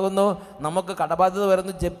ചെയ്യുന്നവരുണ്ടാകുന്നു, നമുക്ക് കടബാധ്യത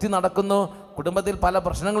വരുന്നു, ജപ്തി നടക്കുന്നു, കുടുംബത്തിൽ പല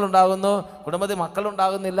പ്രശ്നങ്ങളുണ്ടാകുന്നു, കുടുംബത്തിൽ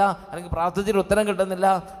മക്കളുണ്ടാകുന്നില്ല, അല്ലെങ്കിൽ പ്രാർത്ഥിച്ചിട്ട് ഉത്തരം കിട്ടുന്നില്ല.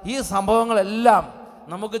 ഈ സംഭവങ്ങളെല്ലാം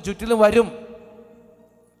നമുക്ക് ചുറ്റിലും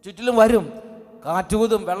വരും.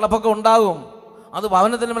 കാറ്റൂതും വെള്ളപ്പൊക്കം ഉണ്ടാകും, അത്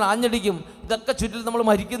ഭവനത്തിന് മേൽ ആഞ്ഞടിക്കും. ഇതൊക്കെ ചുറ്റിൽ നമ്മൾ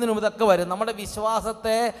മരിക്കുന്നതിന് മുമ്പ് ഇതൊക്കെ വരും. നമ്മുടെ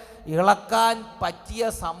വിശ്വാസത്തെ ഇളക്കാൻ പറ്റിയ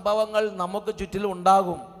സംഭവങ്ങൾ നമുക്ക് ചുറ്റിലും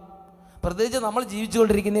ഉണ്ടാകും. പ്രത്യേകിച്ച് നമ്മൾ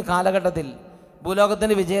ജീവിച്ചുകൊണ്ടിരിക്കുന്ന ഈ കാലഘട്ടത്തിൽ.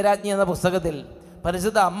 ഭൂലോകത്തിൻ്റെ വിജയരാജ്ഞി എന്ന പുസ്തകത്തിൽ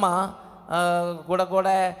പരിശുദ്ധ അമ്മ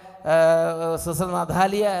കൂടെ സിസ്റ്റർ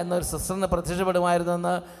നഥാലിയ എന്നൊരു സിസ്റ്ററിന് പ്രത്യക്ഷപ്പെടുമായിരുന്നു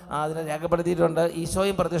എന്ന് അതിനെ രേഖപ്പെടുത്തിയിട്ടുണ്ട്.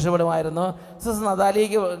 ഈശോയും പ്രത്യക്ഷപ്പെടുമായിരുന്നു. സിസ്റ്റർ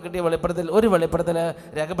നഥാലിയയ്ക്ക് കിട്ടിയ ഒരു വെളിപ്പെടുത്തൽ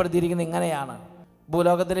രേഖപ്പെടുത്തിയിരിക്കുന്നത് ഇങ്ങനെയാണ്.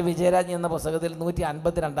 ഭൂലോകത്തിൻ്റെ വിജയരാജ്ഞി എന്ന പുസ്തകത്തിൽ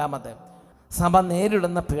 152 സഭ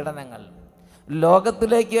നേരിടുന്ന പീഡനങ്ങൾ.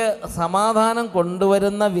 ലോകത്തിലേക്ക് സമാധാനം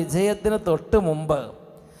കൊണ്ടുവരുന്ന വിജയത്തിന് തൊട്ട് മുമ്പ്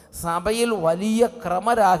സഭയിൽ വലിയ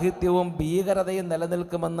ക്രമരാഹിത്യവും ഭീകരതയും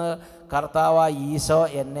നിലനിൽക്കുമെന്ന് കർത്താവായ ഈശോ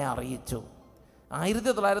എന്നെ അറിയിച്ചു.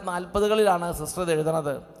 1940കളിലാണ് സിസ്റ്റർ ഇത്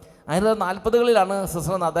എഴുതുന്നത്. 1940കളിലാണ്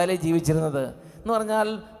സിസ്റ്റർ നഥാലിയ ജീവിച്ചിരുന്നത്. എന്ന് പറഞ്ഞാൽ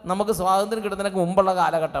നമുക്ക് സ്വാതന്ത്ര്യം കിട്ടുന്നതിനൊക്കെ മുമ്പുള്ള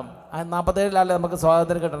കാലഘട്ടം. 47 നമുക്ക്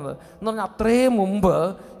സ്വാതന്ത്ര്യം കിട്ടുന്നത്. എന്ന് പറഞ്ഞാൽ അത്രയും മുമ്പ്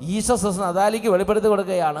ഈശോ സിസ്റ്റർ നഥാലിയയ്ക്ക് വെളിപ്പെടുത്തി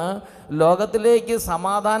കൊടുക്കുകയാണ്, ലോകത്തിലേക്ക്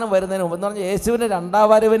സമാധാനം വരുന്നതിന് മുമ്പ്, എന്ന് പറഞ്ഞാൽ യേശുവിൻ്റെ 2ാം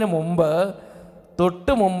വരവിന്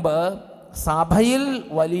തൊട്ട് മുമ്പ് സഭയിൽ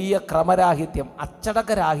വലിയ ക്രമരാഹിത്യം,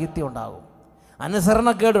 അച്ചടക്കരാഹിത്യം ഉണ്ടാകും,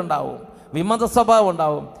 അനുസരണക്കേടുണ്ടാവും, വിമത സ്വഭാവം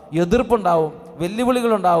ഉണ്ടാവും, എതിർപ്പുണ്ടാവും,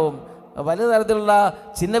 വെല്ലുവിളികളുണ്ടാവും, വലിയ തരത്തിലുള്ള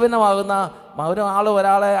ഛിന്നഭിന്നമാകുന്ന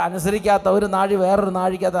ഒരാളെ അനുസരിക്കാത്ത, ഒരു നാഴി വേറൊരു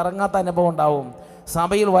നാഴിക്കകത്ത് ഇറങ്ങാത്ത അനുഭവം ഉണ്ടാവും.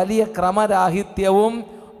 സഭയിൽ വലിയ ക്രമരാഹിത്യവും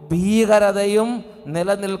ഭീകരതയും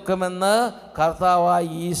നിലനിൽക്കുമെന്ന് കർത്താവായ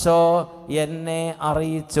ഈശോ എന്നെ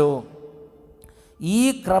അറിയിച്ചു. ഈ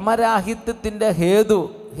ക്രമരാഹിത്യത്തിൻ്റെ ഹേതു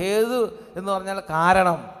എന്ന് പറഞ്ഞാൽ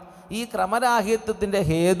കാരണം, ഈ ക്രമരാഹിത്യത്തിൻ്റെ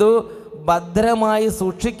ഹേതു ഭദ്രമായി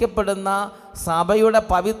സൂക്ഷിക്കപ്പെടുന്ന സഭയുടെ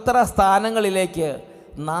പവിത്ര സ്ഥാനങ്ങളിലേക്ക്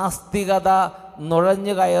നാസ്തികത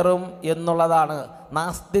നുഴഞ്ഞു കയറും എന്നുള്ളതാണ്.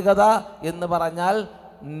 നാസ്തികത എന്ന് പറഞ്ഞാൽ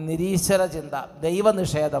നിരീശ്വര ചിന്ത,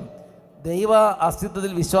 ദൈവനിഷേധം, ദൈവ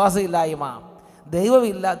അസ്തിത്വത്തിൽ വിശ്വാസമില്ലായ്മ,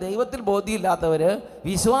 ദൈവത്തിൽ ബോധ്യമില്ലാത്തവർ,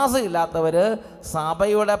 വിശ്വാസമില്ലാത്തവർ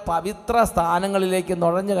സഭയുടെ പവിത്ര സ്ഥാനങ്ങളിലേക്ക്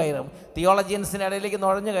നുഴഞ്ഞു കയറും. തിയോളജിയൻസിൻ്റെ ഇടയിലേക്ക്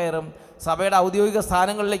നുഴഞ്ഞു കയറും, സഭയുടെ ഔദ്യോഗിക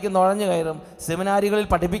സ്ഥാനങ്ങളിലേക്ക് നുഴഞ്ഞു കയറും, സെമിനാരികളിൽ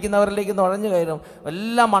പഠിപ്പിക്കുന്നവരിലേക്ക് നുഴഞ്ഞു കയറും,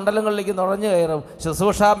 എല്ലാ മണ്ഡലങ്ങളിലേക്ക് നുഴഞ്ഞു കയറും,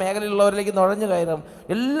 ശുശ്രൂഷ മേഖലയിലുള്ളവരിലേക്ക് നുഴഞ്ഞു കയറും,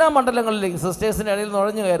 എല്ലാ മണ്ഡലങ്ങളിലേക്കും സിസ്റ്റേഴ്സിൻ്റെ ഇടയിൽ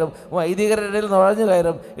നുഴഞ്ഞു കയറും, വൈദികരുടെ ഇടയിൽ നുഴഞ്ഞു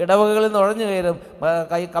കയറും, ഇടവകകളിൽ നുഴഞ്ഞു കയറും,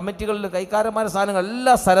 കമ്മിറ്റികളിൽ കൈക്കാരന്മാരുടെ സ്ഥാനങ്ങൾ,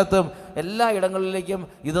 എല്ലാ സ്ഥലത്തും എല്ലാ ഇടങ്ങളിലേക്കും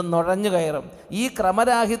ഇത് നുഴഞ്ഞു കയറും. ഈ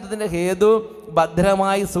ക്രമരാഹിത്യത്തിൻ്റെ ഹേതു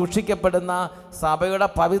ഭദ്രമായി സൂക്ഷിക്കപ്പെടുന്ന സഭയുടെ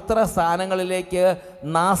പവിത്ര സ്ഥാനങ്ങളിലേക്ക്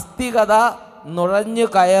നാസ്തികത നുഴഞ്ഞു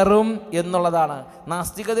കയറും എന്നുള്ളതാണ്.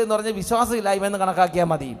 നാസ്തികത എന്ന് പറഞ്ഞാൽ വിശ്വാസമില്ലായ്മ എന്ന് കണക്കാക്കിയാൽ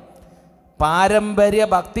മതി. പാരമ്പര്യ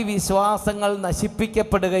ഭക്തിവിശ്വാസങ്ങൾ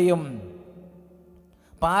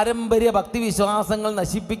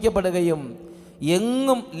നശിപ്പിക്കപ്പെടുകയും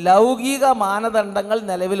എങ്ങും ലൗകിക മാനദണ്ഡങ്ങൾ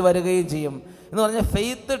നിലവിൽ വരികയും ചെയ്യും. എന്ന് പറഞ്ഞാൽ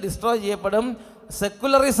ഫെയ്ത്ത് ഡിസ്ട്രോയ് ചെയ്യപ്പെടും,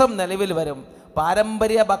 സെക്കുലറിസം നിലവിൽ വരും.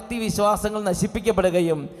 പാരമ്പര്യ ഭക്തിവിശ്വാസങ്ങൾ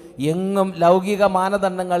നശിപ്പിക്കപ്പെടുകയും എങ്ങും ലൗകിക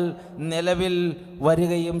മാനദണ്ഡങ്ങൾ നിലവിൽ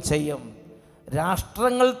വരികയും ചെയ്യും.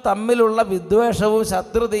 രാഷ്ട്രങ്ങൾ തമ്മിലുള്ള വിദ്വേഷവും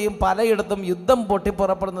ശത്രുതയും പലയിടത്തും യുദ്ധം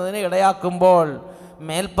പൊട്ടിപ്പുറപ്പെടുന്നതിന് ഇടയാക്കുമ്പോൾ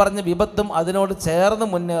മേൽപ്പറഞ്ഞ വിപത്തും അതിനോട് ചേർന്ന്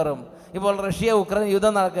മുന്നേറും. ഇപ്പോൾ റഷ്യ ഉക്രൈൻ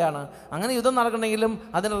യുദ്ധം നടക്കുകയാണ്. അങ്ങനെ യുദ്ധം നടക്കണമെങ്കിലും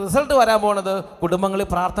അതിന് റിസൾട്ട് വരാൻ പോകുന്നത് കുടുംബങ്ങളിൽ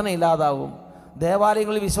പ്രാർത്ഥന ഇല്ലാതാവും,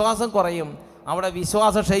 ദേവാലയങ്ങളിൽ വിശ്വാസം കുറയും, അവിടെ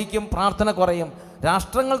വിശ്വാസം ക്ഷയിക്കും, പ്രാർത്ഥന കുറയും.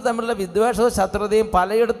 രാഷ്ട്രങ്ങൾ തമ്മിലുള്ള വിദ്വേഷവും ശത്രുതയും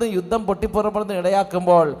പലയിടത്തും യുദ്ധം പൊട്ടിപ്പുറപ്പെടുന്ന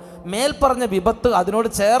ഇടയാക്കുമ്പോൾ മേൽപ്പറഞ്ഞ വിപത്ത് അതിനോട്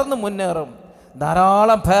ചേർന്ന് മുന്നേറും.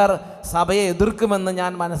 ധാരാളം പേർ സഭയെ എതിർക്കുമെന്ന്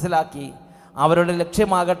ഞാൻ മനസ്സിലാക്കി. അവരുടെ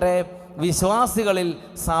ലക്ഷ്യമാകട്ടെ വിശ്വാസികളിൽ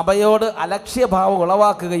സഭയോട് അലക്ഷ്യഭാവം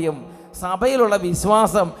ഉളവാക്കുകയും സഭയിലുള്ള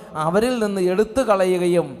വിശ്വാസം അവരിൽ നിന്ന് എടുത്തു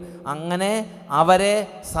കളയുകയും അങ്ങനെ അവരെ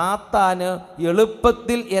സാത്താന്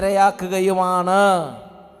എളുപ്പത്തിൽ ഇരയാക്കുകയുമാണ്.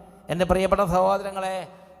 എൻ്റെ പ്രിയപ്പെട്ട സഹോദരങ്ങളെ,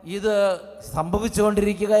 ഇത്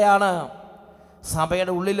സംഭവിച്ചുകൊണ്ടിരിക്കുകയാണ്.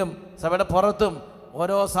 സഭയുടെ ഉള്ളിലും സഭയുടെ പുറത്തും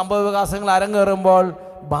ഓരോ സംഭവ വികാസങ്ങൾ അരങ്ങേറുമ്പോൾ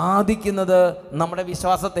ബാധിക്കുന്നത് നമ്മുടെ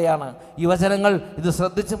വിശ്വാസത്തെയാണ്. യുവജനങ്ങൾ ഇത്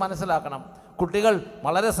ശ്രദ്ധിച്ച് മനസ്സിലാക്കണം. കുട്ടികൾ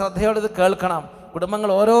വളരെ ശ്രദ്ധയോടെ ഇത് കേൾക്കണം. കുടുംബങ്ങൾ,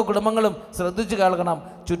 ഓരോ കുടുംബങ്ങളും ശ്രദ്ധിച്ച് കേൾക്കണം.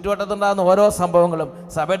 ചുറ്റുവട്ടത്തുണ്ടാകുന്ന ഓരോ സംഭവങ്ങളും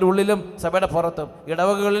സഭയുടെ ഉള്ളിലും സഭയുടെ പുറത്തും,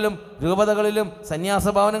 ഇടവകകളിലും രൂപതകളിലും സന്യാസ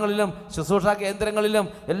ഭവനങ്ങളിലും ശുശ്രൂഷാ കേന്ദ്രങ്ങളിലും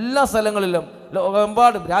എല്ലാ സ്ഥലങ്ങളിലും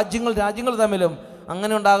ലോകമെമ്പാടും രാജ്യങ്ങൾ തമ്മിലും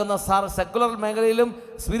അങ്ങനെ ഉണ്ടാകുന്ന സെക്കുലർ മേഖലയിലും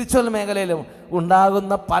സ്പിരിച്വൽ മേഖലയിലും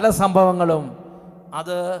ഉണ്ടാകുന്ന പല സംഭവങ്ങളും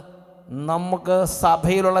അത് നമുക്ക്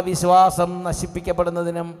സഭയിലുള്ള വിശ്വാസം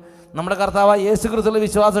നശിപ്പിക്കപ്പെടുന്നതിനും നമ്മുടെ കർത്താവായ യേശു ക്രിസ്തുവിലുള്ള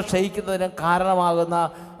വിശ്വാസം ക്ഷയിക്കുന്നതിനും കാരണമാകുന്ന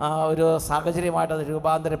ഒരു സാഹചര്യമായിട്ട് അത്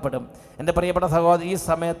രൂപാന്തരപ്പെടും. എൻ്റെ പ്രിയപ്പെട്ട സഹോദരി, ഈ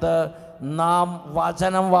സമയത്ത് നാം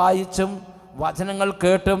വചനം വായിച്ചും വചനങ്ങൾ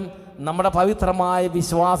കേട്ടും നമ്മുടെ പവിത്രമായ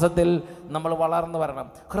വിശ്വാസത്തിൽ നമ്മൾ വളർന്നു വരണം.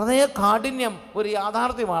 ഹൃദയ കാഠിന്യം ഒരു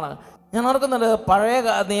യാഥാർത്ഥ്യമാണ്. ഞാൻ ഓർക്കുന്നുണ്ട് പഴയ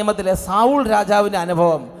നിയമത്തിലെ സൗൾ രാജാവിൻ്റെ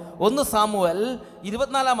അനുഭവം. 1 സാമുവൽ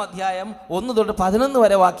 24-ാം അധ്യായം 1 തൊട്ട് 11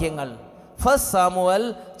 വരെ വാക്യങ്ങൾ. 1 സാമുവൽ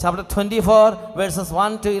ചാപ്റ്റർ 24 വേഴ്സസ്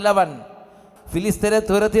 1 to 11. ഫിലിസ്ത്യരെ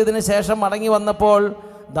തുരത്തിയതിന് ശേഷം മടങ്ങി വന്നപ്പോൾ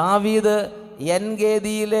ദാവീദ്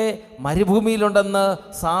എൻഗേദിയിലെ മരുഭൂമിയിലുണ്ടെന്ന്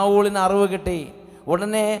സാവൂളിന് അറിവ് കിട്ടി.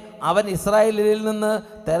 ഉടനെ അവൻ ഇസ്രായേലിൽ നിന്ന്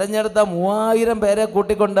തെരഞ്ഞെടുത്ത 3000 പേരെ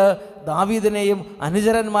കൂട്ടിക്കൊണ്ട് ദാവീദിനെയും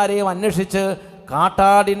അനുചരന്മാരെയും അന്വേഷിച്ച്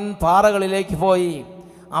കാട്ടാടിൻ പാറകളിലേക്ക് പോയി.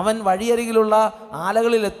 അവൻ വഴിയരികിലുള്ള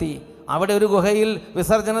ആലകളിലെത്തി. അവിടെ ഒരു ഗുഹയിൽ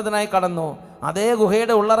വിസർജനത്തിനായി കടന്നു. അതേ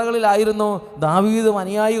ഗുഹയുടെ ഉള്ളറകളിലായിരുന്നു ദാവീദും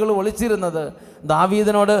അനുയായികളും ഒളിച്ചിരുന്നത്.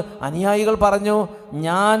 ദാവീദിനോട് അനുയായികൾ പറഞ്ഞു,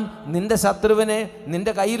 ഞാൻ നിന്റെ ശത്രുവിനെ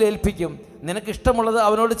നിന്റെ കയ്യിൽ ഏൽപ്പിക്കും, നിനക്കിഷ്ടമുള്ളത്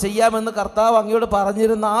അവനോട് ചെയ്യാമെന്ന് കർത്താവ് അങ്ങയോട്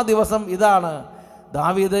പറഞ്ഞിരുന്ന ആ ദിവസം ഇതാണ്.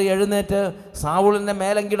 ദാവീദ് എഴുന്നേറ്റ് സാവൂളിൻ്റെ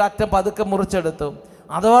മേലങ്കിയുടെ അറ്റം പതുക്കെ മുറിച്ചെടുത്തു.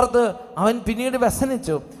 അതോർത്ത് അവൻ പിന്നീട്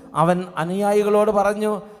വ്യസനിച്ചു. അവൻ അനുയായികളോട്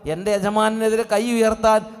പറഞ്ഞു, എൻ്റെ യജമാനെതിരെ കൈ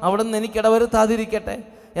ഉയർത്താൻ അവിടുന്ന് എനിക്കിടവരുത്താതിരിക്കട്ടെ,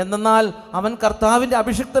 എന്തെന്നാൽ അവൻ കർത്താവിൻ്റെ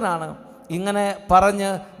അഭിഷിക്തനാണ്. ഇങ്ങനെ പറഞ്ഞ്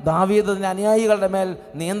ദാവീദ് അതിൻ്റെ അനുയായികളുടെ മേൽ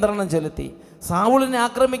നിയന്ത്രണം ചെലുത്തി. സാവൂളിനെ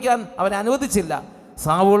ആക്രമിക്കാൻ അവൻ അനുവദിച്ചില്ല.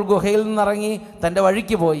 സാവൂൾ ഗുഹയിൽ നിന്നിറങ്ങി തൻ്റെ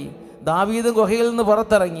വഴിക്ക് പോയി. ദാവീദ് ഗുഹയിൽ നിന്ന്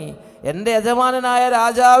പുറത്തിറങ്ങി. എൻ്റെ യജമാനനായ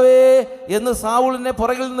രാജാവേ എന്ന് സാവൂളിനെ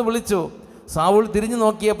പുറകിൽ നിന്ന് വിളിച്ചു. സാവൂൾ തിരിഞ്ഞു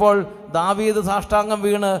നോക്കിയപ്പോൾ ദാവീദ് സാഷ്ടാംഗം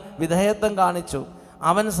വീണ് വിധേയത്വം കാണിച്ചു.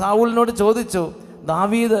 അവൻ സാവൂളിനോട് ചോദിച്ചു,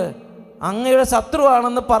 ദാവീദ്, അങ്ങയുടെ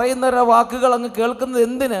ശത്രുവാണെന്ന് പറയുന്നവരുടെ വാക്കുകൾ അങ്ങ് കേൾക്കുന്നത്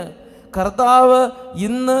എന്തിന്? കർത്താവ്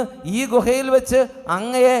ഇന്ന് ഈ ഗുഹയിൽ വെച്ച്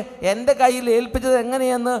അങ്ങയെ എൻ്റെ കയ്യിൽ ഏൽപ്പിച്ചത്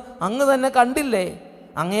എങ്ങനെയെന്ന് അങ്ങ് തന്നെ കണ്ടില്ലേ?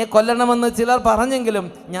 അങ്ങയെ കൊല്ലണമെന്ന് ചിലർ പറഞ്ഞെങ്കിലും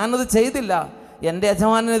ഞാനത് ചെയ്തില്ല. എൻ്റെ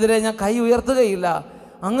യജമാനെതിരെ ഞാൻ കൈ ഉയർത്തുകയില്ല.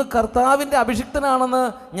 അങ്ങ് കർത്താവിൻ്റെ അഭിഷിക്തനാണെന്ന്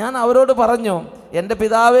ഞാൻ അവരോട് പറഞ്ഞു. എൻ്റെ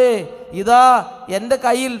പിതാവേ, ഇതാ എൻ്റെ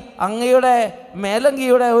കയ്യിൽ അങ്ങയുടെ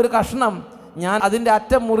മേലങ്കിയുടെ ഒരു കഷ്ണം. ഞാൻ അതിൻ്റെ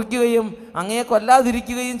അറ്റം മുറിക്കുകയും അങ്ങയെ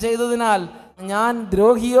കൊല്ലാതിരിക്കുകയും ചെയ്തതിനാൽ ഞാൻ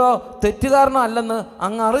ദ്രോഹിയോ തെറ്റുകാരനോ അല്ലെന്ന്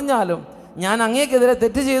അങ്ങ് അറിഞ്ഞാലും ഞാൻ അങ്ങേക്കെതിരെ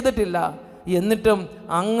തെറ്റ് ചെയ്തിട്ടില്ല. എന്നിട്ടും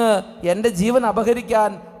അങ്ങ് എൻ്റെ ജീവൻ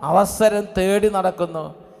അപഹരിക്കാൻ അവസരം തേടി നടക്കുന്നു.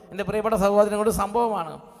 എൻ്റെ പ്രിയപ്പെട്ട സഹോദരനോട്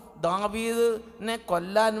സംഭവമാണ്. ദാവീദിനെ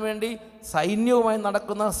കൊല്ലാൻ വേണ്ടി സൈന്യവുമായി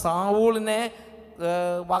നടക്കുന്ന സാവൂളിനെ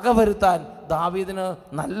വകവരുത്താൻ ദാവീദിന്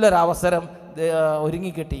നല്ലൊരവസരം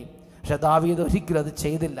ഒരുങ്ങിക്കിട്ടി. പക്ഷെ ദാവീദ് ഒരിക്കലും അത്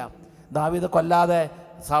ചെയ്തില്ല. ദാവീദ് കൊല്ലാതെ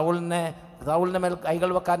സാവൂളിൻ്റെ മേൽ കൈകൾ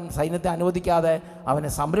വെക്കാൻ സൈന്യത്തെ അനുവദിക്കാതെ അവനെ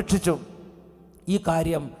സംരക്ഷിച്ചു. ഈ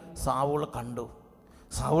കാര്യം സാവൂൾ കണ്ടു,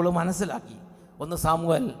 സാവൂൾ മനസ്സിലാക്കി. 1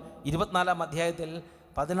 സാമുവേൽ 24-ാം അധ്യായത്തിൽ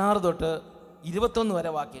 16 തൊട്ട് 21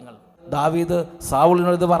 വരെ വാക്യങ്ങൾ. ദാവീദ്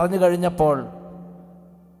സാവൂളിനോട് ഇത് പറഞ്ഞു കഴിഞ്ഞപ്പോൾ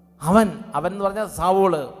അവൻ എന്ന് പറഞ്ഞാൽ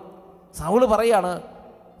സാവൂള് പറയാണ്,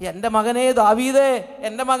 എൻ്റെ മകനേ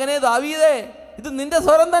ദാവീദേ, ഇത് നിന്റെ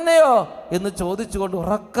സ്വരം തന്നെയോ എന്ന് ചോദിച്ചുകൊണ്ട്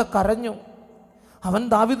ഉറക്കെ കരഞ്ഞു. അവൻ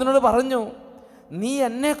ദാവീദിനോട് പറഞ്ഞു, നീ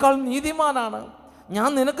എന്നേക്കാൾ നീതിമാനാണ്. ഞാൻ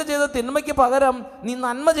നിനക്ക് ചെയ്ത തിന്മയ്ക്ക് പകരം നീ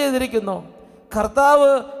നന്മ ചെയ്തിരിക്കുന്നു. കർത്താവ്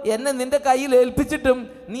എന്നെ നിന്റെ കയ്യിൽ ഏൽപ്പിച്ചിട്ടും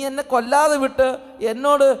നീ എന്നെ കൊല്ലാതെ വിട്ട്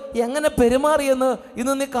എന്നോട് എങ്ങനെ പെരുമാറിയെന്ന്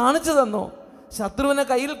ഇന്ന് നീ കാണിച്ചു തന്നു. ശത്രുവിനെ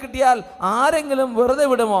കയ്യിൽ കിട്ടിയാൽ ആരെങ്കിലും വെറുതെ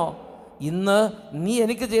വിടുമോ? ഇന്ന് നീ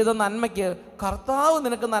എനിക്ക് ചെയ്ത നന്മയ്ക്ക് കർത്താവ്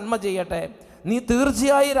നിനക്ക് നന്മ ചെയ്യട്ടെ. നീ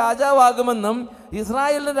തീർച്ചയായും രാജാവാകുമെന്നും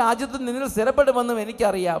ഇസ്രായേലിൻ്റെ രാജ്യത്ത് നിന്നിൽ സ്ഥിരപ്പെടുമെന്നും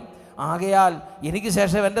എനിക്കറിയാം. ആകയാൽ എനിക്ക്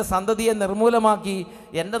ശേഷം എൻ്റെ സന്തതിയെ നിർമൂലമാക്കി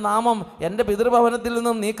എൻ്റെ നാമം എൻ്റെ പിതൃഭവനത്തിൽ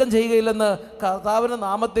നിന്നും നീക്കം ചെയ്യുകയില്ലെന്ന് കർത്താവിൻ്റെ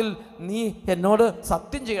നാമത്തിൽ നീ എന്നോട്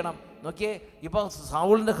സത്യം ചെയ്യണം. നോക്കിയേ, ഇപ്പോൾ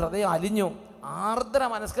സൗളിൻ്റെ ഹൃദയം അലിഞ്ഞു, ആർദ്ര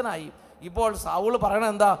മനസ്കനായി. ഇപ്പോൾ സൗൾ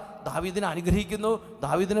പറയണത് എന്താ? ദാവീദിനെ അനുഗ്രഹിക്കുന്നു,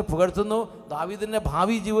 ദാവീദിനെ പുകഴ്ത്തുന്നു, ദാവീദിൻ്റെ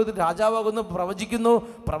ഭാവി ജീവിതത്തിൽ രാജാവാകുന്നു, പ്രവചിക്കുന്നു.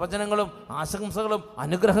 പ്രവചനങ്ങളും ആശംസകളും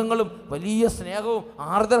അനുഗ്രഹങ്ങളും വലിയ സ്നേഹവും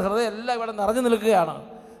ആർദ്ര ഹൃദയം എല്ലാം ഇവിടെ നിറഞ്ഞു നിൽക്കുകയാണ്.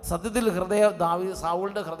 സത്യത്തിൽ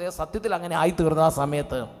സൗളിൻ്റെ ഹൃദയം സത്യത്തിൽ അങ്ങനെ ആയിത്തീർന്നു ആ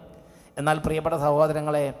സമയത്ത്. എന്നാൽ പ്രിയപ്പെട്ട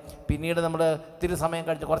സഹോദരങ്ങളെ, പിന്നീട് നമ്മൾ ഇത്തിരി സമയം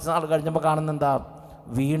കഴിഞ്ഞ് കുറച്ച് നാൾ കഴിഞ്ഞപ്പോൾ കാണുന്ന എന്താ?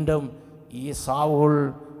 വീണ്ടും ഈ സൗൾ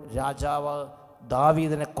രാജാവ്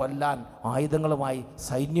ദാവീദിനെ കൊല്ലാൻ ആയുധങ്ങളുമായി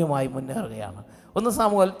സൈന്യവുമായി മുന്നേറുകയാണ്. 1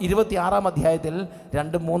 സാമുവേൽ 26-ാം അധ്യായത്തിൽ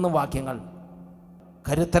 2-3 വാക്യങ്ങൾ.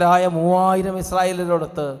 കരുത്തരായ 3000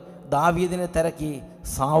 ഇസ്രായേലിനോടൊത്ത് ദാവീദിനെ തിരക്കി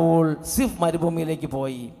സൗൾ സിഫ് മരുഭൂമിയിലേക്ക്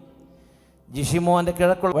പോയി. ജിഷിമോൻ്റെ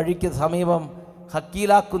കിഴക്കുള്ള വഴിക്ക് സമീപം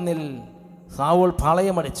ഹക്കീലാക്കുന്നിൽ സൗൾ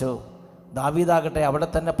പാളയമടിച്ചു. ദാവീദാകട്ടെ അവിടെ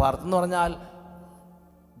തന്നെ പാർത്തെന്ന് പറഞ്ഞാൽ,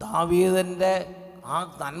 ദാവീദിൻ്റെ ആ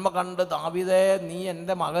നന്മ കണ്ട് ദാവീദേ നീ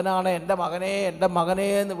എൻ്റെ മകനാണ്, എൻ്റെ മകനേ, എൻ്റെ മകനേ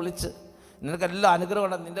എന്ന് വിളിച്ച്, നിനക്കെല്ലാം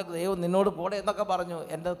അനുഗ്രഹമുണ്ട്, നിൻ്റെ ദൈവം നിന്നോട് കൂടെ എന്നൊക്കെ പറഞ്ഞു.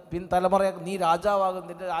 എൻ്റെ പിൻതലമുറ നീ രാജാവാകും,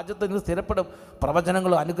 നിൻ്റെ രാജ്യത്ത് നിന്ന് സ്ഥിരപ്പെടും.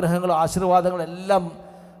 പ്രവചനങ്ങളും അനുഗ്രഹങ്ങളും ആശീർവാദങ്ങളും എല്ലാം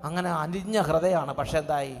അങ്ങനെ അലിഞ്ഞ ഹൃദയമാണ്. പക്ഷേ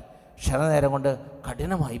എന്തായി? ക്ഷണനേരം കൊണ്ട്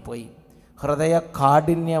കഠിനമായിപ്പോയി. ഹൃദയ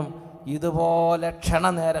കാഠിന്യം ഇതുപോലെ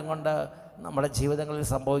ക്ഷണനേരം കൊണ്ട് നമ്മുടെ ജീവിതങ്ങളിൽ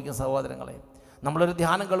സംഭവിക്കും സഹോദരങ്ങളെ. നമ്മളൊരു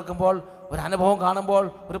ധ്യാനം കേൾക്കുമ്പോൾ, ഒരു അനുഭവം കാണുമ്പോൾ,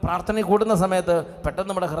 ഒരു പ്രാർത്ഥന കൂടുന്ന സമയത്ത് പെട്ടെന്ന്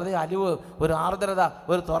നമ്മുടെ ഹൃദയ അലിവ്, ഒരു ആർദ്രത,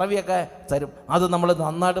 ഒരു തുറവിയൊക്കെ തരും. അത് നമ്മൾ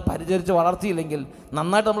നന്നായിട്ട് പരിചരിച്ച് വളർത്തിയില്ലെങ്കിൽ,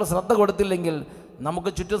 നന്നായിട്ട് നമ്മൾ ശ്രദ്ധ കൊടുത്തില്ലെങ്കിൽ, നമുക്ക്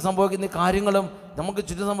ചുറ്റും സംഭവിക്കുന്ന കാര്യങ്ങളും നമുക്ക്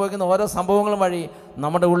ചുറ്റും സംഭവിക്കുന്ന ഓരോ സംഭവങ്ങളും വഴി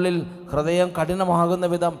നമ്മുടെ ഉള്ളിൽ ഹൃദയം കഠിനമാകുന്ന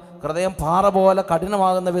വിധം, ഹൃദയം പാറ പോലെ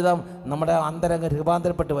കഠിനമാകുന്ന വിധം നമ്മുടെ അന്തരംഗം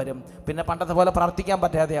രൂപാന്തരപ്പെട്ട് വരും. പിന്നെ പണ്ടത്തെ പോലെ പ്രാർത്ഥിക്കാൻ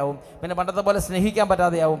പറ്റാതെയാവും, പിന്നെ പണ്ടത്തെ പോലെ സ്നേഹിക്കാൻ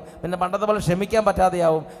പറ്റാതെയാവും, പിന്നെ പണ്ടത്തെ പോലെ ക്ഷമിക്കാൻ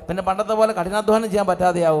പറ്റാതെയാവും, പിന്നെ പണ്ടത്തെ പോലെ കഠിനാധ്വാനം ചെയ്യാൻ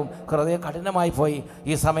പറ്റാതെയാവും. ഹൃദയം കഠിനമായി പോയി.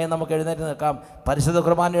 ഈ സമയം നമുക്ക് എഴുന്നേറ്റ് നിൽക്കാം. പരിശുദ്ധ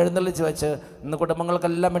കുർബാന എഴുന്നള്ളിച്ച് വെച്ച് ഇന്ന്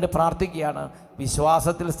കുടുംബങ്ങൾക്കെല്ലാം വേണ്ടി പ്രാർത്ഥിക്കുകയാണ്.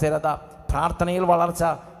 വിശ്വാസത്തിൽ സ്ഥിരത, പ്രാർത്ഥനയിൽ വളർച്ച,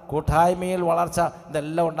 കൂട്ടായ്മയിൽ വളർച്ച,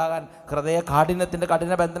 ഇതെല്ലാം ഉണ്ടാകാൻ ഹൃദയ കാഠിന്യത്തിൻ്റെ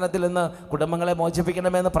കഠിന ബന്ധനത്തിൽ നിന്ന് കുടുംബങ്ങളെ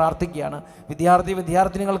മോചിപ്പിക്കണമെന്ന് പ്രാർത്ഥിക്കുകയാണ്.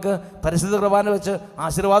 വിദ്യാർത്ഥിനികൾക്ക് പരിശുദ്ധ കുർബാന വെച്ച്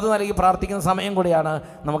ആശീർവാദം നൽകി പ്രാർത്ഥിക്കുന്ന സമയം കൂടിയാണ്.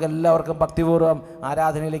 നമുക്കെല്ലാവർക്കും ഭക്തിപൂർവ്വം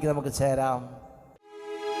ആരാധനയിലേക്ക് നമുക്ക് ചേരാം.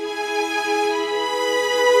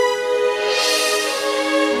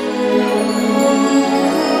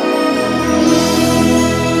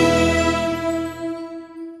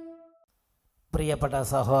 പ്രിയപ്പെട്ട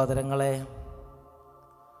സഹോദരങ്ങളെ,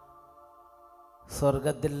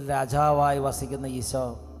 സ്വർഗത്തിൽ രാജാവായി വസിക്കുന്ന ഈശോ,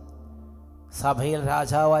 സഭയിൽ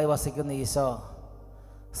രാജാവായി വസിക്കുന്ന ഈശോ,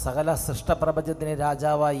 സകല സൃഷ്ടപ്രപഞ്ചത്തിന്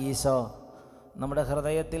രാജാവായി ഈശോ, നമ്മുടെ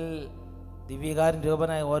ഹൃദയത്തിൽ ദിവ്യകാരൻ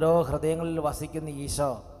രൂപനായി ഓരോ ഹൃദയങ്ങളിൽ വസിക്കുന്ന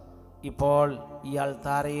ഈശോ ഇപ്പോൾ ഈ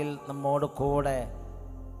അൾത്താരയിൽ നമ്മോട് കൂടെ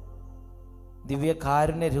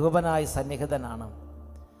ദിവ്യകാരുണ്യ രൂപനായി സന്നിഹിതനാണ്.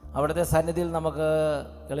 അവിടുത്തെ സന്നിധിയിൽ നമുക്ക്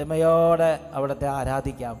എളിമയോടെ അവിടുത്തെ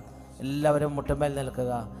ആരാധിക്കാം. എല്ലാവരും മുട്ടുമേൽ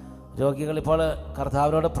നിൽക്കുക. രോഗികളിപ്പോൾ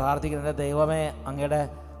കർത്താവിനോട് പ്രാർത്ഥിക്കുന്നു, എൻ്റെ ദൈവമേ, അങ്ങയുടെ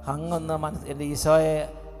അങ്ങൊന്ന് എൻ്റെ ഈശോയെ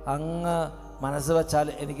അങ്ങ് മനസ്സ് വെച്ചാൽ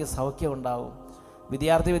എനിക്ക് സൗഖ്യമുണ്ടാവും.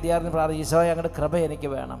 വിദ്യാർത്ഥി പ്രാർത്ഥിക്കും, ഈശോയെ അങ്ങയുടെ കൃപ എനിക്ക്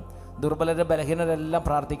വേണം. ദുർബലരും ബലഹീനരെല്ലാം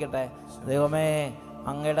പ്രാർത്ഥിക്കട്ടെ, ദൈവമേ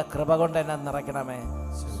അങ്ങയുടെ കൃപ കൊണ്ട് എന്നെ നിറയ്ക്കണമേ.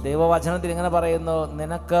 ദൈവവചനത്തിൽ ഇങ്ങനെ പറയുന്നു,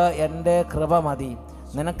 നിനക്ക് എൻ്റെ കൃപ മതി,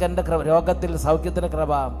 നിനക്കെൻ്റെ കൃപ, രോഗത്തിൽ സൗഖ്യത്തിൻ്റെ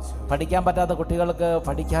കൃപ, പഠിക്കാൻ പറ്റാത്ത കുട്ടികൾക്ക്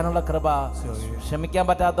പഠിക്കാനുള്ള കൃപ, ക്ഷമിക്കാൻ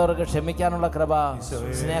പറ്റാത്തവർക്ക് ക്ഷമിക്കാനുള്ള കൃപ,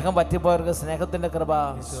 സ്നേഹം പറ്റിപ്പോയവർക്ക് സ്നേഹത്തിൻ്റെ കൃപ,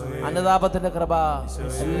 അനുതാപത്തിൻ്റെ കൃപ,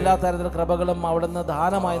 എല്ലാ തരത്തിലുള്ള കൃപകളും അവിടുന്ന്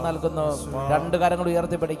ദാനമായി നൽകുന്നു. 2 കരങ്ങൾ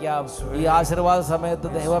ഉയർത്തിപ്പിടിക്കാം. ഈ ആശീർവാദ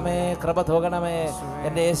സമയത്ത് ദൈവമേ കൃപ തൂകണമേ,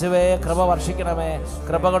 എൻ്റെ യേശുവേ കൃപ വർഷിക്കണമേ,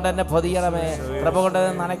 കൃപ കൊണ്ട് എന്നെ പൊതിയണമേ, കൃപ കൊണ്ട്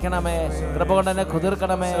എന്നെ നനയ്ക്കണമേ, കൃപ കൊണ്ട് എന്നെ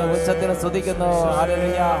കുതിർക്കണമേ. ഉച്ചത്തിൽ സ്തുതിക്കുന്നു.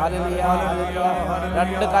 Hallelujah, hallelujah, hallelujah.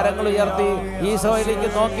 2 കരങ്ങൾ ഉയർത്തി ഈശോയിലേക്ക്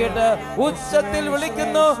നോക്കിയിട്ട് ഉച്ചത്തിൽ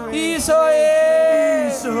വിളിക്കുന്നു, ഈശോയേ,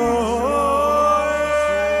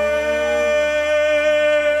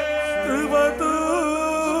 കൃപ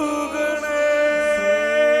തൂകണേ,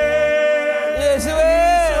 യേശുവേ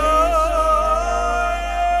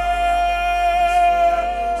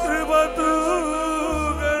കൃപ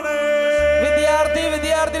തൂകണേ.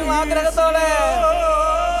 വിദ്യാർത്ഥി ആഗ്രഹത്തോടെ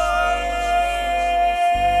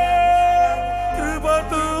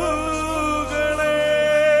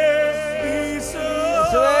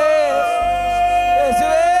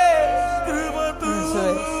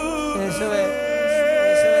യേശുവേ